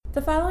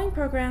The following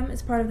program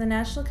is part of the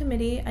National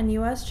Committee on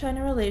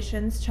U.S.-China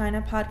Relations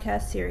China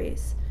podcast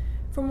series.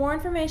 For more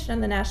information on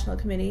the National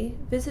Committee,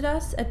 visit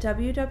us at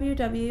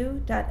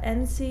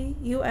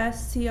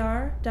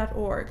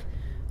www.ncuscr.org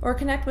or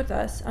connect with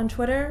us on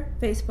Twitter,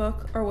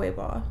 Facebook, or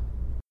Weibo.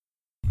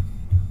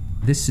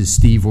 This is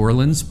Steve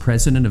Orlins,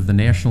 President of the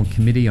National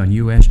Committee on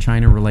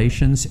U.S.-China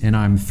Relations, and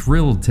I'm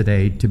thrilled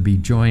today to be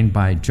joined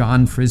by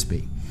John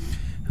Frisbie,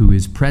 who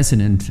is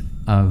President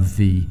of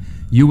the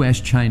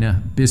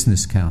U.S.-China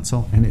Business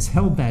Council and has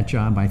held that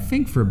job, I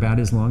think, for about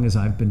as long as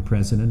I've been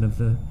President of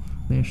the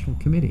National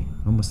Committee.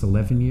 Almost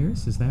 11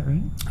 years, is that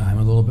right? I'm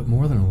a little bit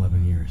more than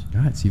 11 years.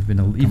 God, so you've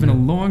been even a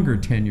longer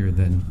tenure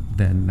than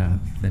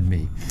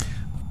me.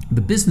 The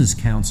Business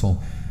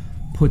Council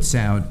puts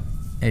out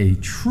a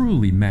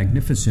truly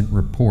magnificent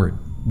report,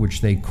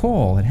 which they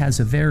call, it has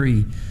a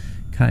very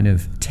kind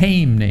of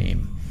tame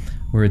name,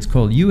 where it's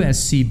called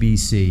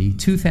USCBC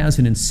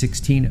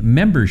 2016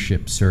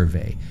 Membership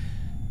Survey,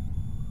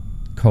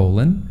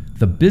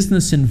 the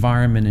business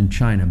environment in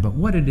China. But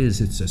what it is,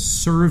 it's a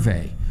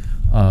survey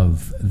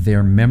of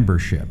their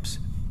membership,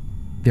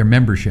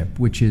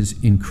 which is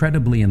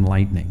incredibly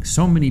enlightening.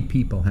 So many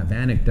people have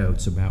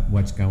anecdotes about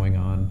what's going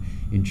on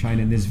in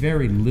China, and there's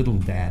very little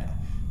data.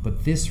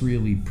 But this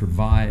really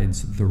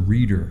provides the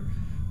reader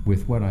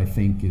with what I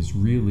think is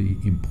really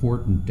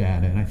important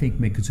data, and I think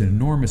makes an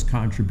enormous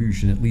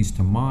contribution, at least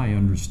to my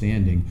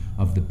understanding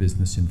of the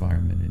business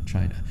environment in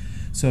China.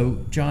 So,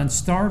 John,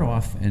 start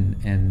off, and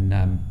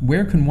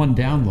where can one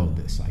download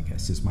this, I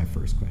guess, is my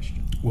first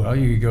question. Well,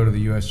 you could go to the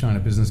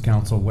U.S.-China Business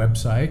Council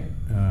website.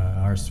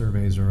 Our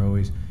surveys are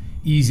always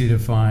easy to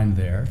find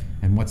there.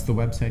 And what's the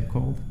website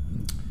called?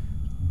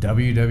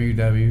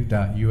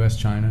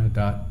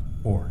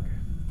 www.uschina.org.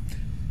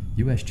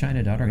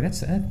 uschina.org.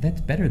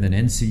 That's better than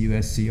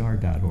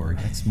ncuscr.org.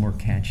 That's more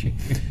catchy.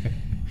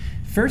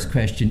 First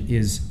question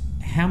is,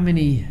 how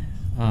many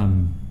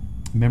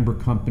member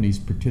companies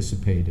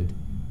participated?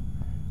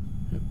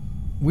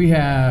 We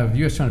have,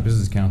 U.S.-China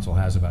Business Council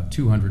has about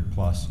 200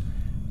 plus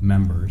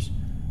members.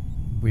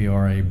 We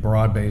are a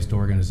broad-based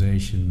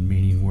organization,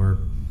 meaning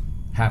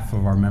half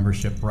of our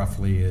membership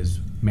roughly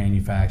is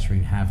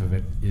manufacturing, half of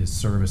it is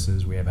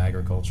services. We have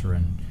agriculture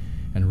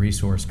and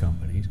resource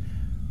companies.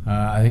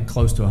 I think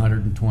close to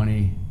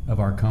 120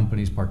 of our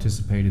companies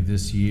participated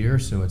this year,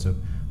 so it's a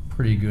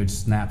pretty good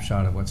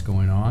snapshot of what's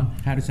going on.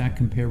 How does that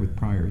compare with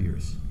prior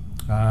years?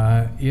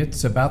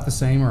 It's about the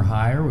same or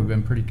higher. We've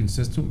been pretty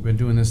consistent. We've been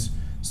doing this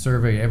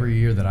survey every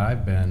year that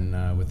I've been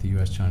with the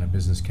U.S.-China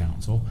Business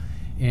Council.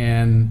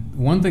 And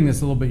one thing that's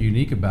a little bit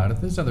unique about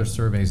it, there's other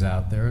surveys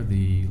out there.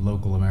 The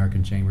local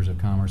American Chambers of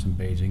Commerce in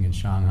Beijing and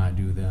Shanghai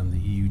do them. The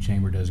EU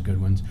Chamber does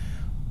good ones.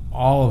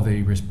 All of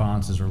the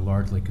responses are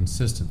largely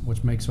consistent,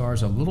 what makes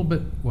ours a little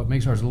bit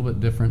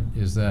different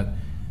is that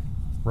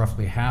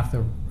roughly half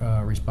the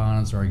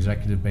respondents are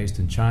executive based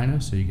in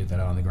China, so you get that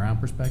on the ground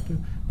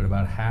perspective, but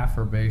about half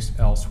are based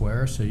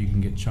elsewhere, so you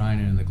can get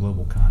China in the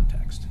global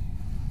context.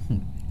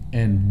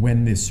 And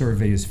when this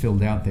survey is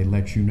filled out, they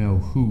let you know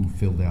who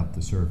filled out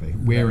the survey,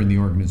 where in the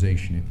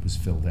organization it was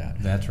filled out.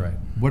 That's right.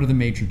 What are the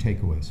major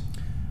takeaways?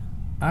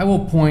 I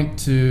will point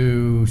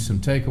to some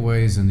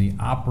takeaways in the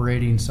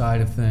operating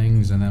side of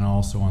things and then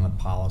also on the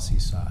policy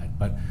side.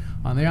 But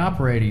on the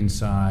operating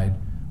side,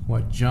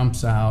 what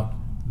jumps out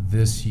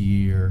this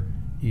year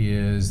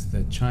is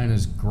that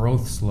China's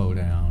growth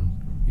slowdown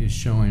is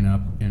showing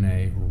up in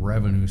a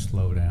revenue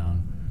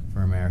slowdown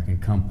for American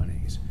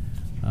companies.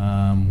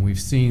 We've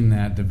seen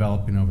that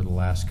developing over the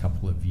last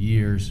couple of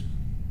years.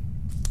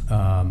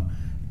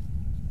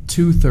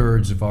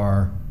 2/3 of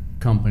our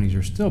companies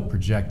are still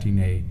projecting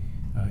a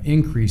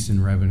increase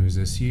in revenues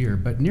this year,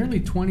 but nearly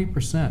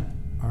 20%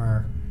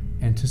 are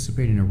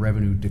anticipating a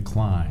revenue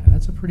decline. And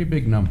that's a pretty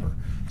big number.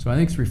 So I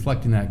think it's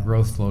reflecting that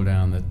growth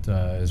slowdown that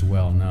is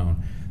well known.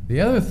 The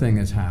other thing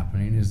that's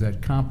happening is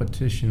that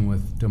competition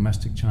with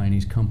domestic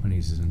Chinese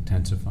companies is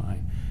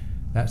intensifying.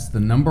 That's the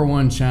number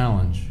one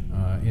challenge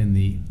in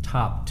the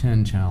top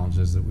 10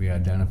 challenges that we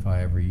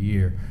identify every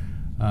year.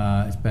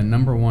 It's been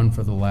number one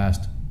for the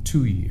last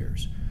 2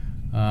 years.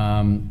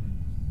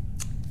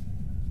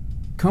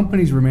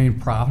 Companies remain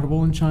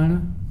profitable in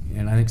China,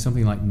 and I think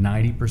something like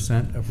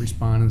 90% of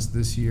respondents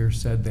this year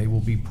said they will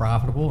be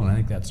profitable, and I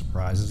think that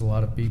surprises a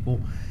lot of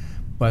people.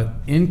 But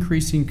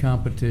increasing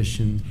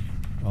competition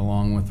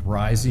along with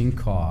rising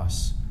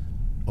costs,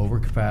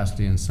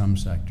 overcapacity in some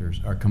sectors,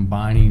 are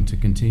combining to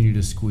continue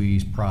to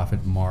squeeze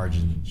profit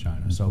margins in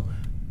China. So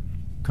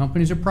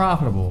companies are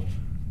profitable,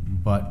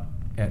 but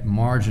at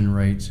margin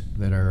rates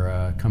that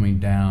are coming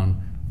down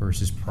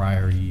versus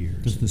prior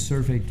years. Does the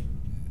survey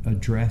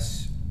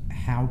address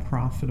how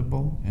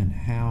profitable and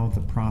how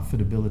the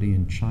profitability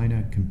in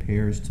China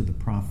compares to the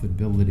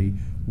profitability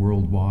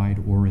worldwide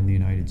or in the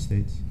United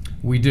States?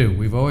 We do.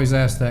 We've always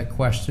asked that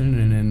question,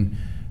 and in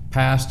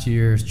past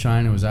years,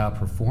 China was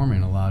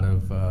outperforming a lot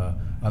of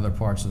other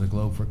parts of the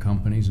globe for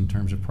companies in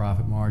terms of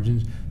profit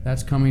margins.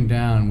 That's coming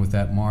down with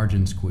that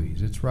margin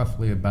squeeze. It's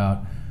roughly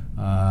about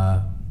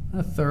a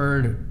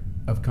third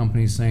of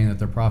companies saying that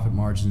their profit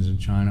margins in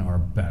China are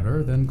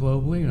better than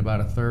globally, and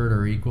about a third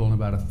are equal, and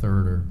about a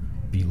third are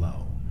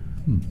below.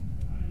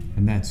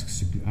 And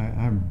that's,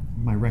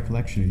 my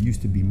recollection, it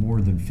used to be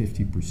more than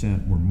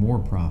 50% were more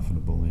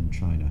profitable in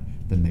China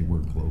than they were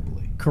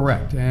globally.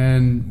 Correct.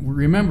 And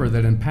remember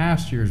that in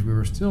past years, we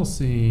were still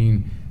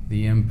seeing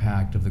the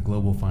impact of the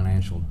global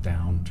financial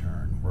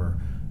downturn, where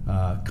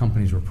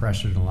companies were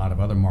pressured in a lot of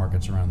other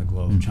markets around the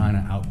globe.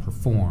 China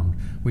outperformed.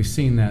 We've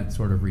seen that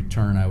sort of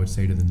return, I would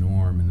say, to the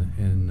norm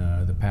in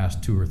the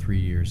past 2 or 3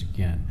 years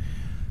again.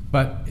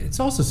 But it's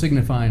also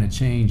signifying a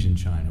change in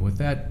China. With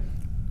that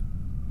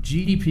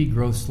GDP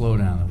growth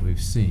slowdown that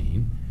we've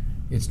seen,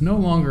 it's no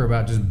longer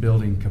about just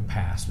building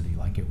capacity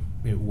like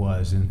it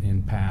was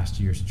in past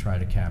years to try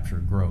to capture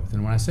growth.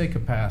 And when I say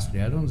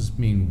capacity, I don't just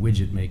mean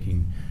widget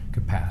making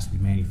capacity,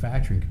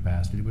 manufacturing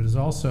capacity, but it's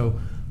also,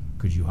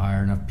 could you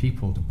hire enough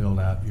people to build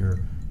out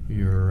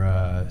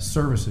your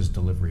services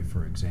delivery,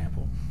 for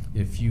example?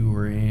 If you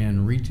were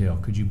in retail,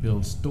 could you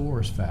build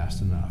stores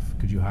fast enough?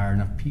 Could you hire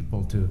enough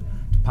people to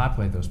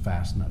populate those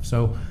fast enough?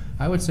 So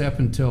I would say up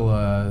until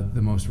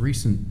the most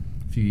recent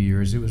few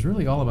years, it was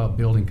really all about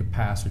building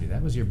capacity.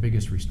 That was your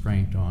biggest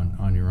restraint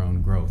on your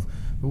own growth.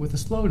 But with the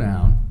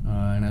slowdown,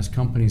 and as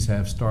companies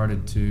have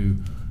started to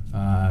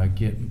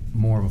get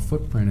more of a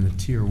footprint in the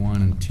Tier 1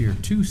 and Tier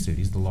 2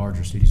 cities, the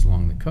larger cities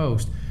along the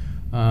coast,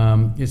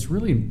 it's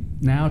really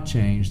now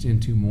changed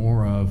into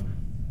more of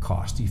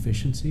cost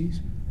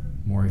efficiencies,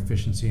 more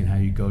efficiency in how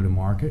you go to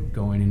market,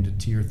 going into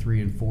Tier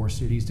 3 and 4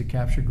 cities to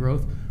capture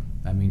growth.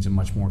 That means a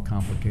much more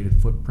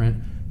complicated footprint.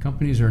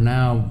 Companies are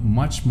now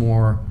much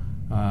more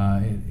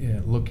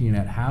looking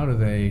at how do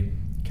they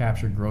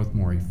capture growth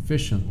more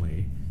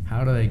efficiently,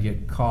 how do they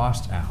get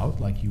cost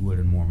out like you would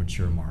in more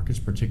mature markets,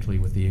 particularly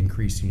with the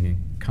increasing in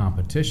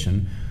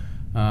competition,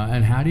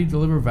 and how do you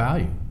deliver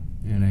value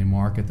in a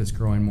market that's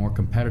growing more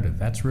competitive.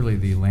 That's really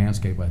the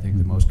landscape I think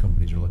that most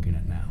companies are looking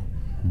at now.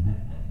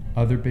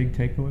 Other big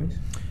takeaways?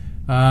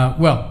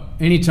 Well,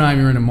 anytime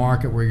you're in a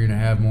market where you're going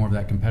to have more of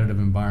that competitive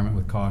environment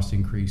with cost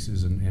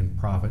increases and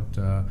profit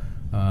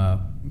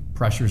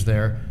pressures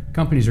there,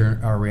 companies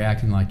are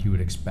reacting like you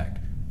would expect.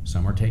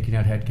 Some are taking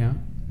out headcount,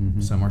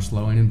 some are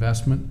slowing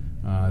investment.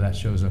 That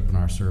shows up in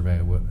our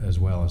survey as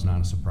well, as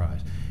not a surprise.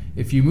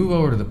 If you move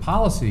over to the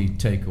policy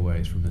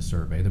takeaways from the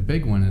survey, the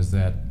big one is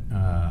that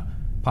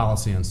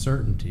policy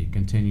uncertainty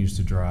continues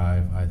to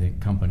drive, I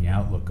think, company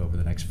outlook over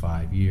the next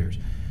 5 years.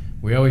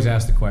 We always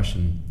ask the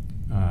question,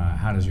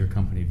 how does your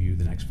company view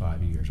the next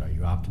 5 years? Are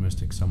you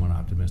optimistic, somewhat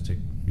optimistic,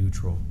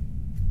 neutral,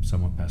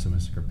 somewhat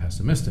pessimistic, or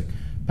pessimistic?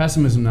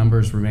 Pessimism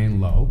numbers remain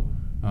low,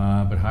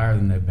 but higher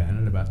than they've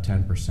been at about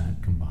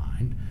 10%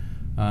 combined.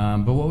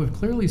 But what we've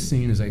clearly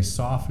seen is a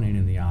softening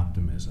in the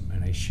optimism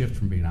and a shift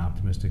from being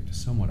optimistic to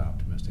somewhat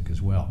optimistic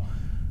as well.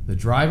 The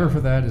driver for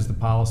that is the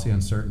policy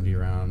uncertainty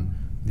around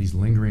these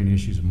lingering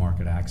issues of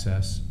market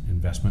access,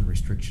 investment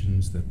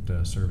restrictions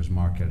that serve as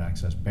market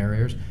access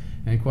barriers,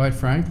 and quite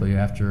frankly,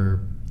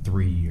 after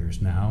 3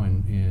 years now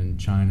in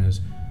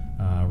China's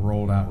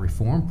rolled out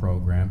reform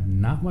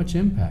program, not much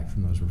impact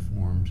from those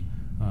reforms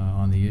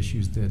on the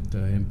issues that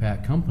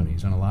impact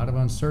companies, and a lot of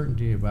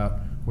uncertainty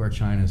about where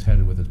China is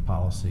headed with its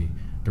policy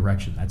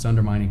direction. That's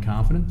undermining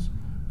confidence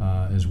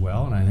as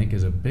well, and I think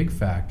is a big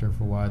factor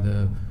for why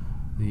the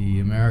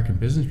American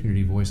business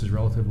community voice is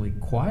relatively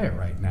quiet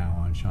right now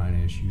on China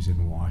issues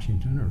in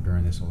Washington or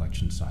during this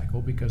election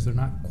cycle, because they're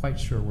not quite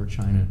sure where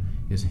China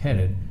is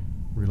headed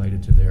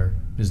related to their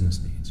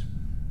business needs.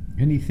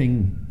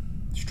 Anything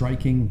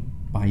striking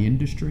by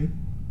industry?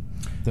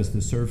 Does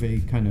the survey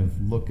kind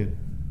of look at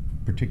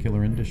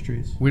particular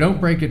industries? We don't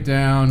break it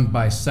down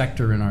by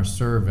sector in our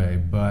survey,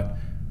 but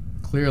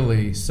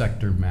clearly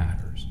sector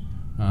matters.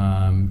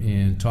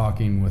 In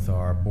talking with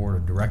our board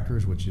of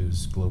directors, which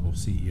is global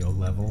CEO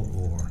level,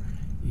 or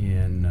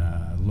in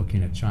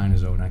looking at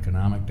China's own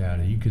economic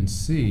data, you can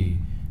see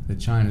that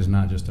China is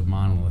not just a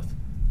monolith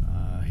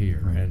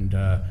here. Right. And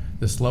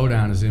the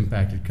slowdown has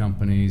impacted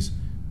companies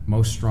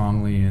most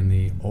strongly in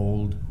the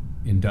old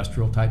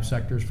industrial type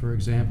sectors, for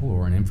example,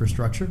 or in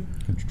infrastructure.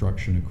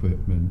 Construction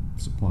equipment,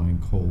 supplying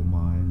coal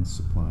mines,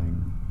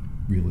 supplying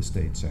real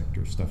estate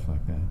sector, stuff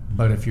like that.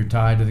 But if you're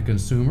tied to the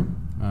consumer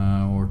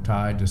or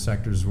tied to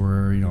sectors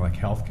where, like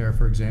healthcare,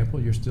 for example,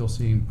 you're still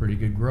seeing pretty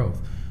good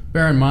growth.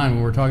 Bear in mind,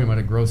 when we're talking about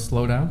a growth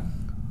slowdown,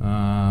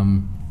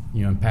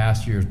 in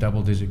past years,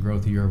 double-digit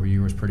growth year over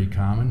year was pretty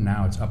common.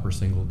 Now it's upper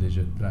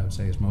single-digit that I would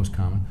say is most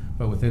common.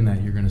 But within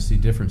that, you're going to see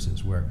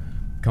differences where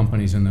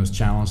companies in those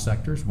challenged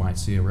sectors might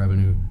see a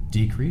revenue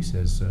decrease,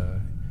 as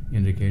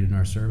indicated in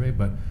our survey.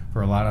 But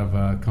for a lot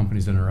of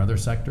companies in our other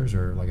sectors,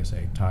 or like I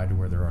say, tied to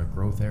where there are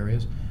growth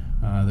areas,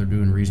 they're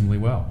doing reasonably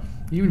well.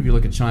 Even if you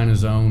look at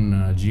China's own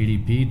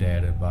GDP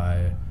data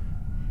by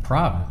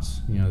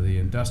province, the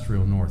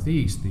industrial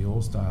Northeast, the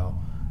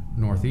old-style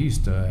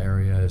Northeast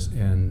areas,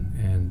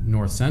 and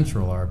North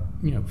Central are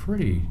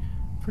pretty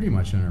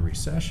much in a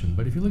recession.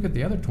 But if you look at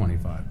the other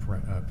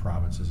 25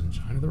 provinces in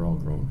China, they're all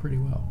growing pretty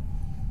well.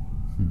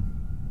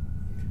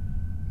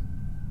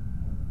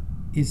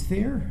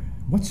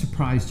 What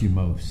surprised you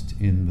most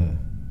in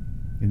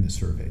in the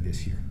survey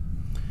this year?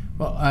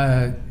 Well,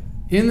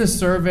 in the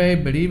survey,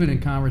 but even in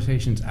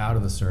conversations out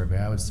of the survey,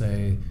 I would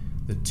say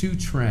the two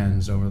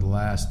trends over the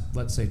last,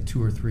 let's say,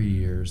 2 or 3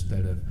 years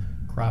that have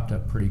cropped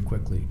up pretty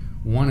quickly.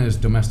 One is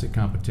domestic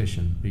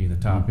competition being the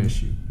top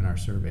issue in our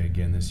survey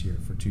again this year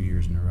for 2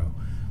 years in a row.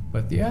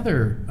 But the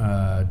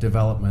other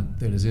development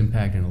that is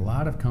impacting a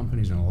lot of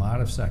companies and a lot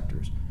of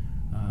sectors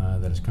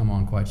that has come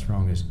on quite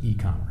strong is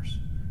e-commerce.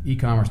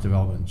 E-commerce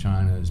development in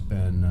China has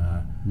been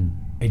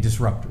a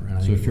disruptor. And I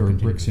so think if you're a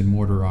bricks and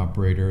mortar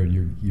operator,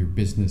 your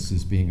business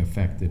is being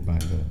affected by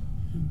the...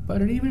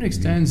 But it even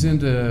extends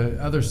into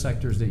other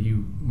sectors that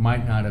you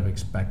might not have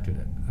expected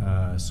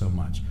it so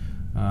much.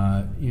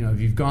 If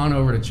you've gone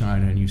over to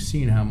China and you've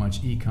seen how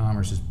much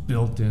e-commerce is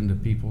built into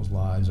people's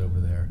lives over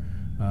there,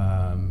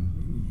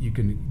 you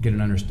can get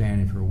an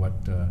understanding for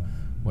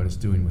what it's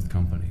doing with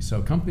companies.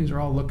 So companies are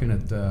all looking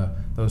at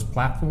those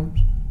platforms,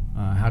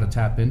 how to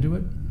tap into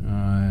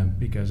it,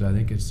 because I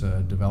think it's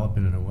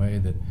developing in a way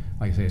that,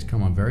 like I say, has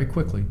come on very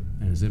quickly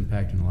and is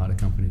impacting a lot of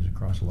companies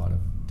across a lot of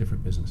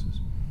different businesses.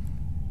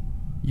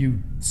 You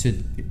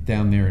sit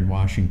down there in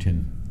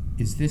Washington.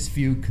 Is this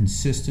view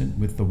consistent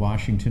with the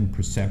Washington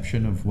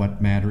perception of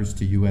what matters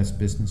to U.S.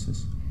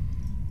 businesses?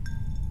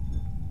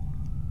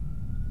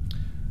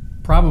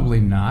 Probably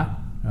not.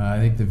 I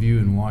think the view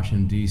in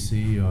Washington,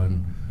 D.C.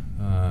 on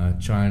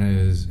China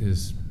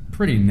is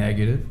pretty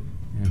negative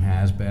and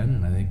has been,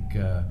 and I think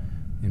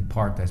in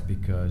part that's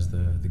because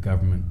the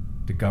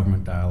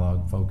government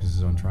dialogue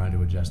focuses on trying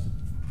to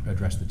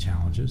address the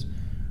challenges.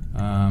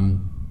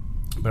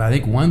 But I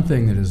think one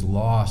thing that is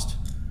lost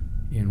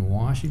in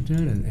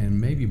Washington, and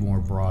maybe more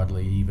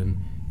broadly even,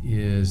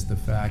 is the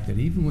fact that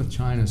even with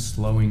China's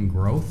slowing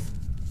growth,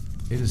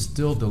 it is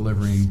still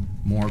delivering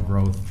more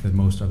growth than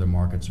most other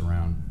markets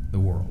around the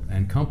world.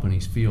 And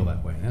companies feel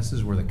that way. And this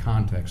is where the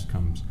context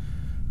comes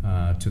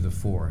to the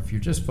fore. If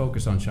you're just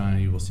focused on China,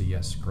 you will see,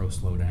 yes, growth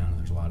slow down and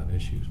there's a lot of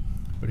issues.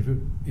 But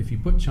if you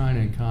put China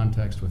in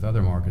context with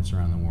other markets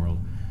around the world,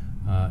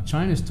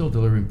 China is still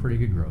delivering pretty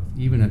good growth,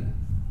 even at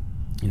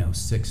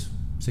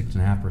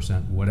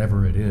 6.5%,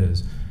 whatever it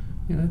is.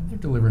 They're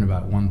delivering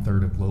about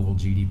 1/3 of global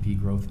GDP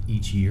growth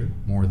each year,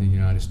 more than the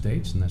United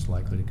States, and that's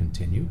likely to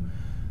continue.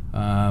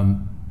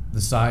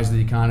 The size of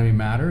the economy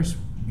matters.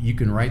 You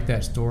can write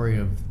that story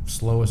of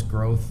slowest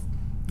growth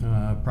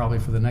probably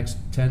for the next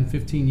 10,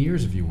 15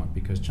 years if you want,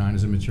 because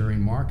China's a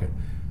maturing market.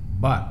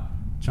 But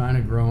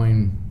China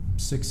growing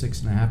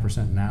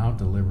 6.5% now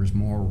delivers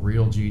more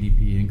real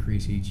GDP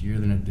increase each year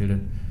than it did at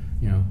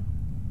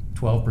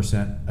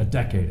 12% a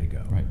decade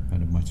ago. Right,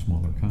 and a much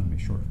smaller economy,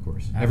 sure, of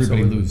course. Absolutely.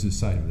 Everybody loses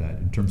sight of that.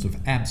 In terms of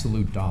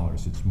absolute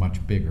dollars, it's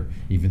much bigger,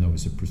 even though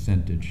as a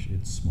percentage,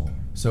 it's smaller.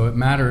 So it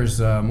matters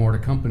more to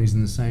companies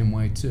in the same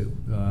way, too.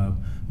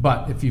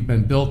 But if you've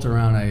been built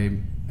around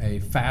a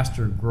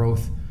faster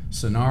growth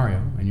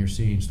scenario, and you're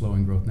seeing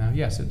slowing growth now,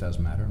 yes, it does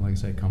matter. Like I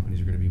say, companies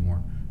are going to be more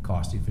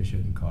cost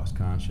efficient and cost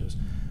conscious.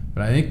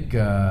 But I think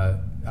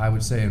I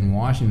would say in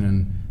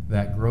Washington,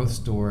 that growth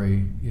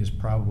story is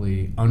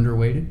probably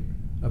underweighted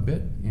a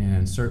bit,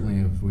 and certainly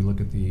if we look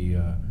at the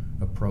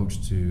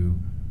approach to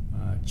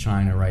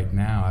China right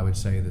now, I would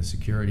say the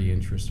security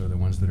interests are the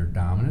ones that are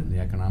dominant, and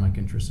the economic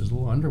interest is a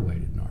little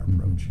underweighted in our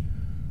approach.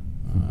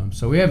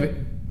 So we have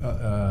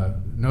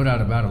no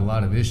doubt about a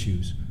lot of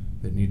issues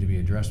that need to be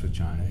addressed with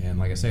China, and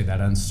like I say, that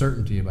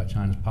uncertainty about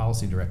China's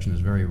policy direction is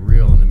very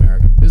real in the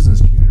American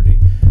business community.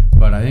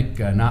 But I think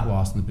not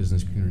lost in the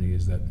business community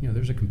is that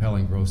there's a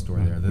compelling growth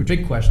story there. The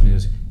big question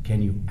is,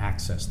 can you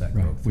access that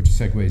growth? Which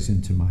segues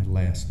into my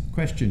last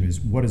question: is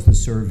what does the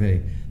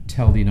survey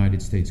tell the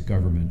United States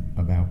government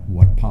about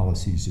what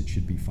policies it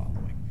should be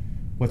following?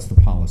 What's the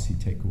policy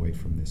takeaway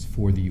from this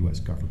for the U.S.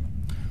 government?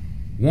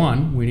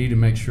 One, we need to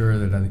make sure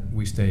that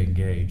we stay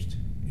engaged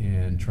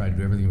and try to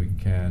do everything we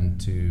can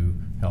to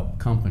help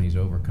companies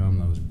overcome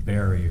those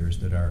barriers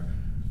that are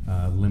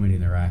limiting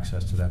their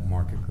access to that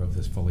market growth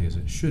as fully as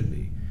it should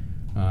be.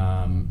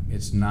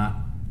 It's not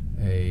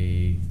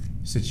a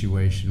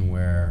situation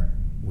where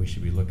we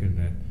should be looking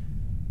at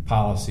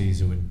policies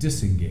that would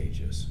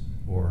disengage us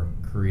or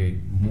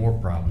create more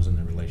problems in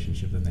the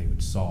relationship than they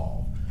would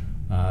solve.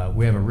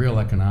 We have a real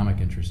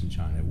economic interest in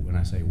China. When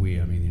I say we,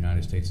 I mean the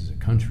United States as a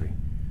country.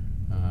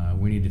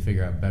 We need to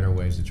figure out better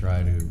ways to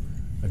try to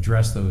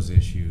address those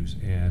issues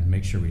and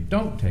make sure we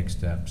don't take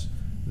steps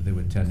that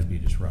would tend to be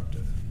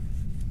disruptive.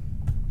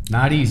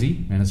 Not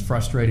easy, and it's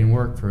frustrating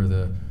work for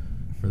the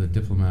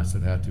diplomats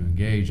that have to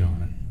engage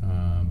on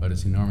it, but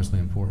it's enormously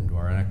important to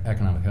our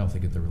economic health to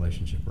get the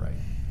relationship right.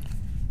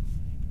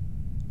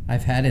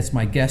 I've had as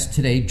my guest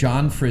today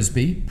John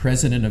Frisbie,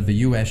 president of the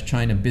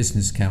U.S.-China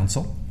Business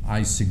Council.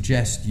 I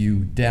suggest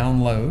you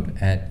download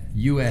at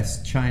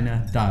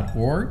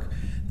uschina.org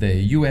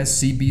the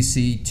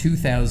USCBC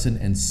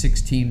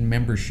 2016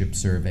 membership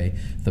survey,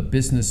 The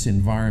Business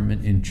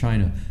Environment in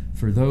China.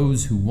 For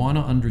those who want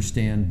to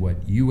understand what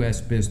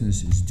U.S.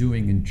 business is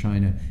doing in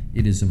China,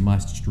 it is a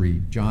must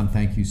read. John,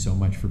 thank you so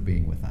much for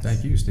being with us.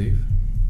 Thank you, Steve.